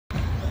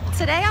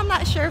Today I'm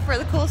not sure if we're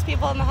the coolest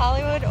people in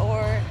Hollywood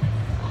or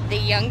the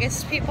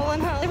youngest people in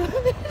Hollywood.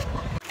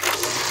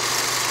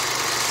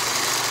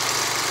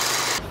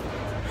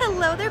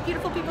 Hello there,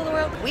 beautiful people of the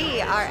world.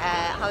 We are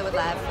at Hollywood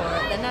Lab for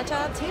the Nut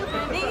Job 2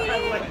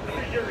 premiere.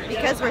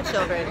 Because we're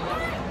children.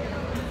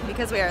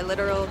 Because we are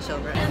literal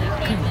children.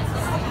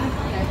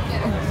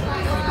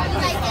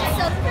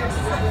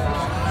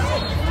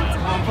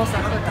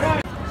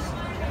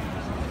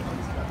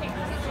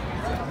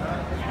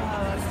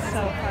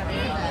 So funny.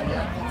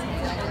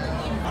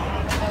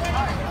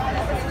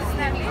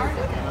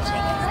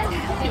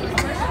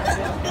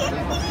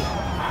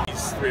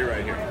 These three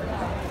right here.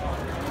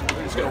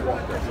 We're just gonna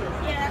walk there.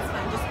 Yeah, that's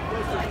fine. Just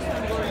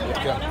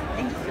go.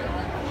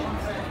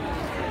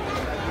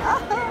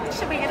 Oh,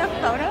 should we get a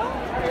photo?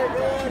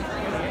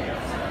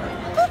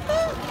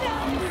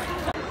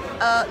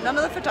 None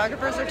of the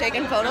photographers are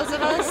taking photos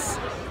of us,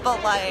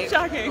 but like...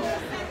 Shocking.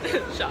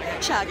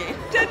 Shocking. Shocking.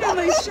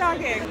 Genuinely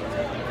shocking.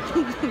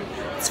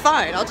 It's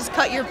fine. I'll just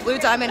cut your Blue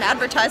Diamond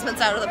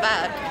advertisements out of the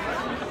bag.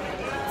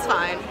 It's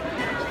fine.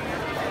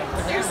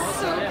 They're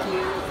so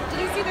cute. Did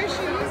you see their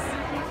shoes?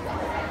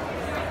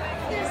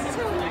 They're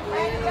so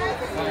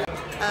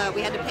cute.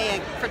 We had to pay a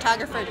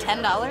photographer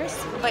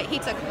 $10, but he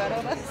took a photo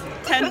of us.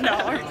 $10.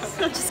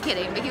 Just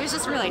kidding, but he was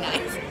just really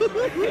nice.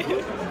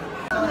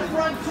 I've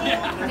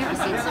never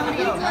seen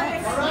somebody else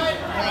like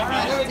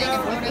take a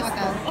photo with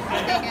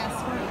a big ass.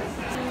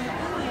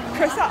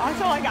 Krista,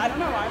 also, like, I don't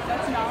know why,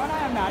 that's not what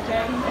I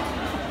imagined.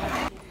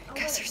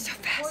 Guys, they're so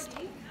fast.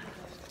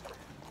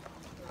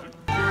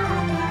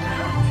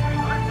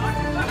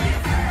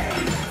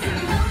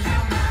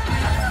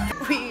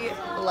 We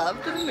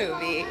loved the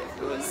movie.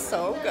 It was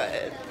so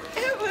good.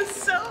 It was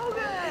so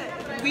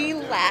good. We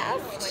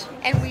laughed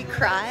and we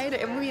cried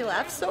and we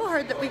laughed so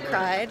hard that we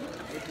cried.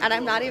 And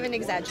I'm not even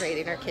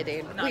exaggerating or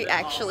kidding. We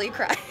actually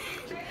cried.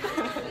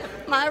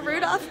 My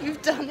Rudolph,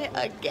 you've done it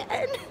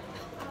again.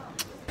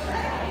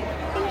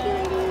 Thank you,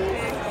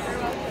 ladies.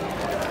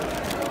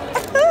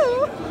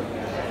 Oh,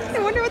 I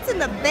wonder what's in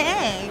the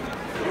bag.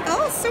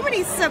 Oh, so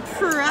many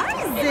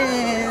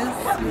surprises.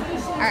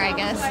 All right,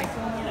 guys.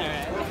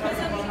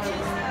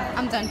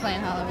 I'm done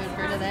playing Hollywood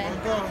for today.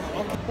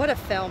 What a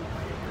film.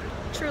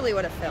 Truly,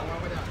 what a film.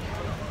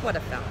 What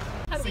a film.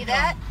 See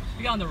that?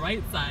 We got on the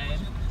right side.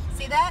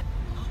 See that?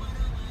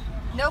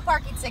 No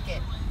parking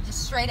ticket.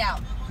 Just straight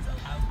out.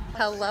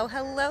 Hello,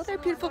 hello there,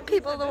 beautiful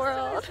people of the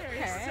world.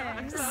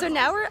 Hey. So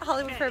now we're at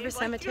Hollywood Forever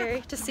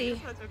Cemetery to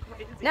see,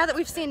 now that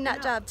we've seen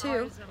Nut Job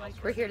 2,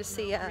 we're here to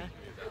see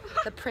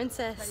The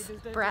Princess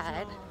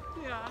Bride,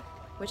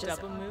 which is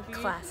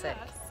classic.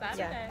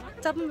 Yeah,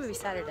 double movie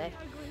Saturday.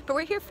 But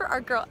we're here for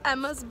our girl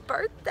Emma's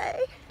birthday.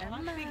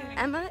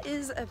 Emma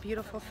is a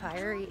beautiful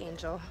fiery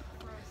angel.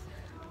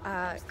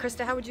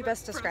 Krista, how would you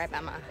best describe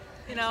Emma?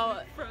 You know,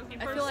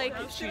 I feel like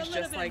she's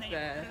just like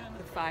the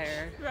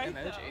fire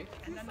emoji.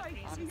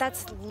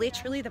 That's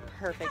literally the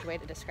perfect way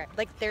to describe it.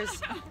 Like, there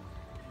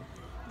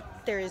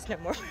is no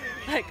more.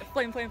 Like,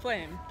 flame, flame,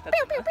 flame.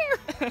 Pew, pew,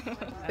 pew.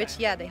 Which,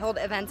 yeah, they hold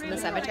events in the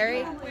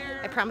cemetery.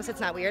 I promise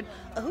it's not weird.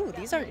 Oh,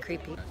 these aren't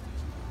creepy.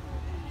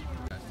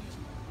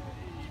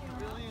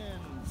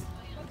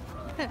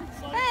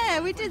 Hey,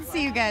 we did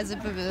see you guys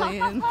at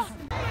Pavilions.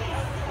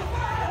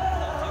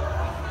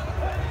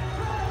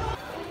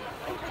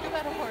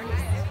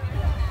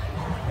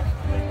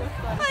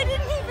 I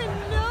didn't even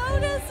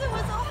notice it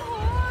was a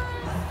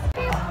horse.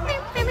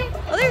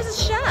 Oh, there's a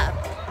shop.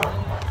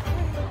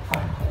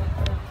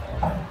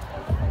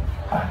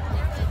 I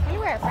wonder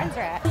where our friends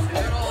are at.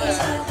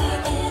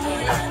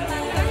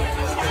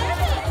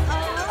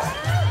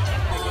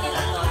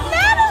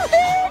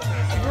 Madeline!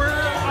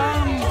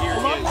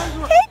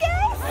 Hey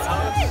guys!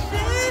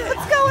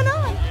 What's going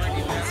on?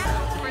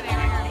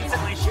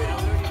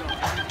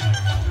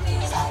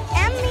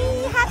 Emmy,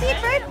 happy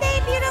birthday,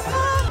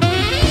 beautiful!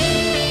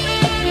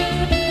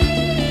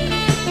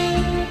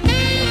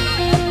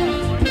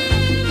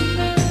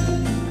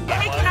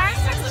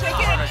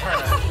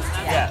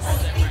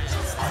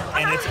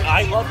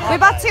 I love we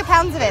bought 2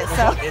 pounds of it,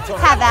 so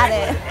have at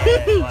it.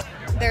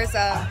 There's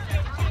a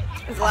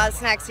lot of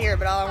snacks here,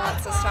 but all I want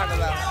is to talk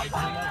about.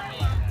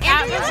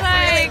 And it's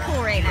really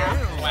cool right now.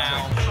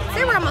 Wow. I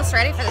think we're almost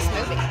ready for this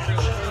movie.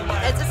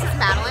 This is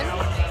Madeline.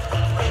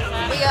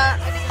 We've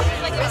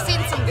seen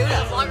some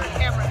Gouda.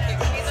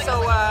 So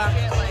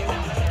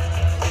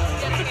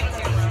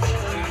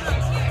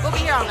we'll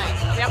be here all night.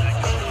 Yep.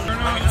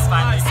 Let me just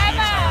find this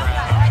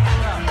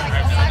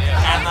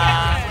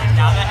Emma,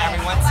 now that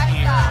everyone's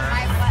here.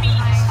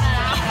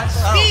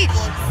 Speech!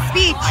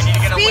 Speech! I need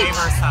to get a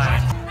waiver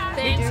signed.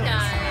 Thanks,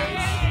 guys.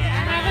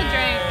 Have a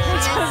drink.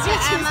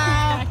 Emma.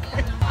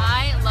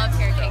 I love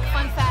carrot cake.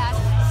 Fun fact,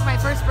 for my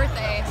first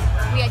birthday,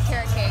 we had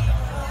carrot cake.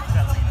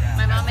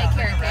 My mom made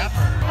carrot cake.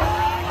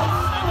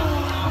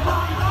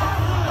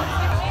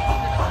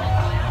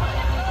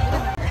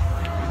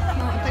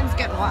 Things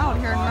getting wild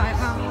here tonight,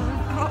 huh?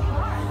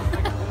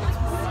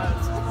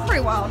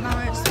 Pretty wild now.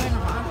 It's swinging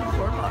around from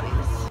 4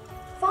 bodies.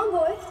 Farm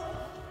boys,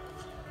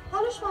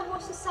 polish my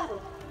horse's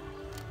saddle.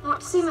 I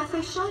want to see my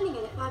face shining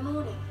in it by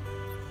morning.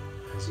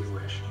 As you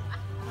wish.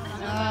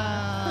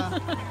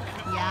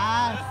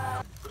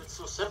 Yes. But it's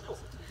so simple.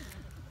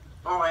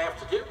 All I have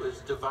to do is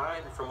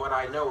divine from what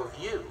I know of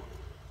you.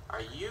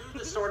 Are you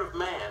the sort of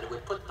man who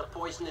would put the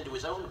poison into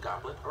his own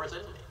goblet or his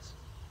enemy's?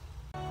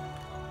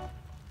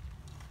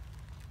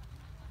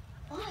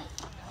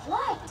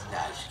 What?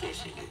 That's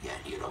kissing again.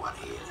 You don't want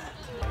to hear that.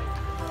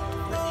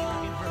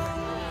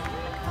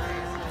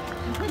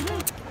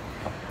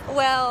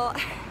 Well,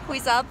 we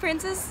saw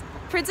Princess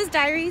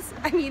Diaries.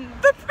 I mean,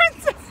 The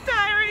Princess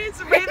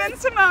Diaries. Raven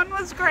Simone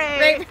was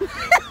great.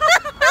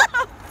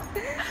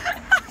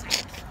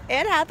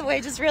 Anne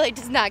Hathaway just really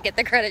does not get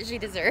the credit she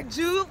deserves.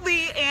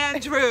 Julie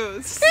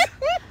Andrews,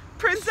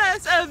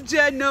 Princess of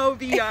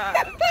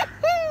Genovia.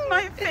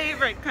 My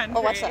favorite country.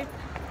 Oh, watch that.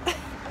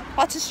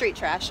 Watch the street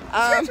trash.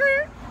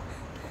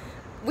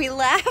 We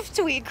laughed,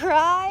 we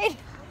cried,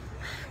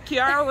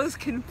 Kiara was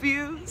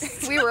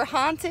confused. we were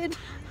haunted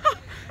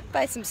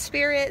by some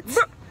spirits.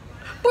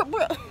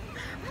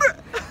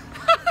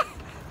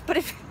 But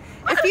if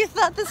you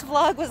thought this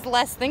vlog was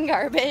less than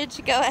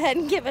garbage, go ahead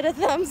and give it a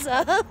thumbs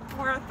up.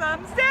 Or a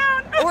thumbs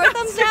down. Or a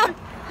thumbs down.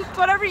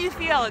 Whatever you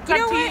feel, it's You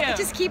know up to what? you.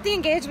 Just keep the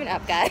engagement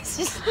up, guys.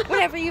 Just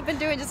whatever you've been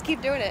doing, just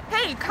keep doing it.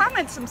 Hey,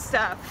 comment some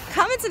stuff.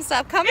 Comment some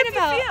stuff. Comment If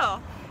about you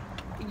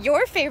feel.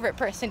 your favorite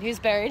person who's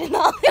buried in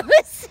Hollywood.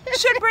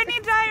 Should Brittany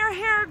dye her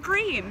hair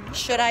green?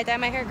 Should I dye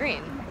my hair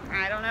green?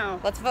 I don't know.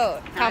 Let's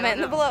vote. Comment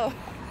in the know. below.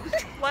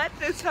 Let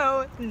this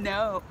hoe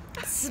know.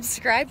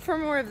 Subscribe for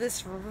more of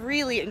this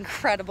really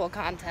incredible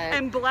content.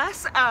 And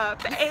bless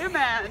up.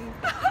 Amen.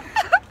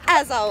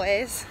 As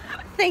always,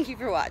 thank you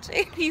for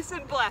watching. Peace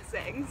and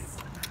blessings.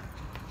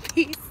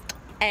 Peace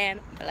and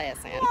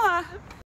blessings. Mwah.